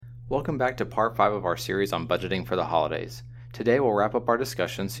Welcome back to part 5 of our series on budgeting for the holidays. Today we'll wrap up our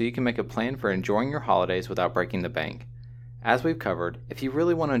discussion so you can make a plan for enjoying your holidays without breaking the bank. As we've covered, if you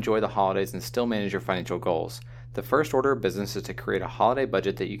really want to enjoy the holidays and still manage your financial goals, the first order of business is to create a holiday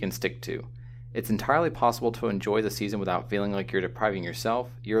budget that you can stick to. It's entirely possible to enjoy the season without feeling like you're depriving yourself,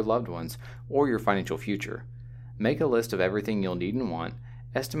 your loved ones, or your financial future. Make a list of everything you'll need and want,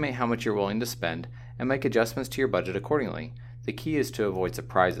 estimate how much you're willing to spend, and make adjustments to your budget accordingly. The key is to avoid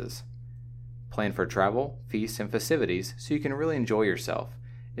surprises. Plan for travel, feasts, and festivities so you can really enjoy yourself.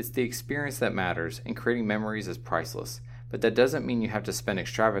 It's the experience that matters, and creating memories is priceless, but that doesn't mean you have to spend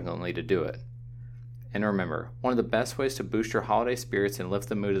extravagantly to do it. And remember, one of the best ways to boost your holiday spirits and lift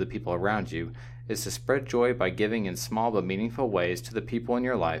the mood of the people around you is to spread joy by giving in small but meaningful ways to the people in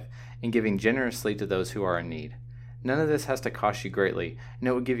your life and giving generously to those who are in need. None of this has to cost you greatly, and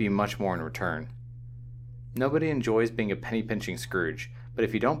it will give you much more in return. Nobody enjoys being a penny-pinching Scrooge, but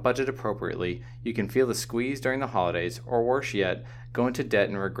if you don't budget appropriately, you can feel the squeeze during the holidays, or worse yet, go into debt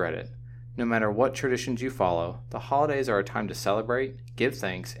and regret it. No matter what traditions you follow, the holidays are a time to celebrate, give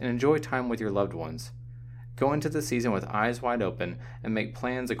thanks, and enjoy time with your loved ones. Go into the season with eyes wide open and make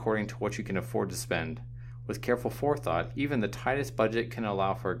plans according to what you can afford to spend. With careful forethought, even the tightest budget can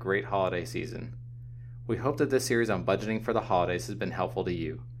allow for a great holiday season. We hope that this series on budgeting for the holidays has been helpful to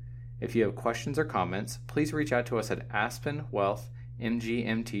you. If you have questions or comments, please reach out to us at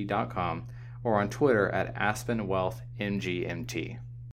aspenwealthmgmt.com or on Twitter at aspenwealthmgmt.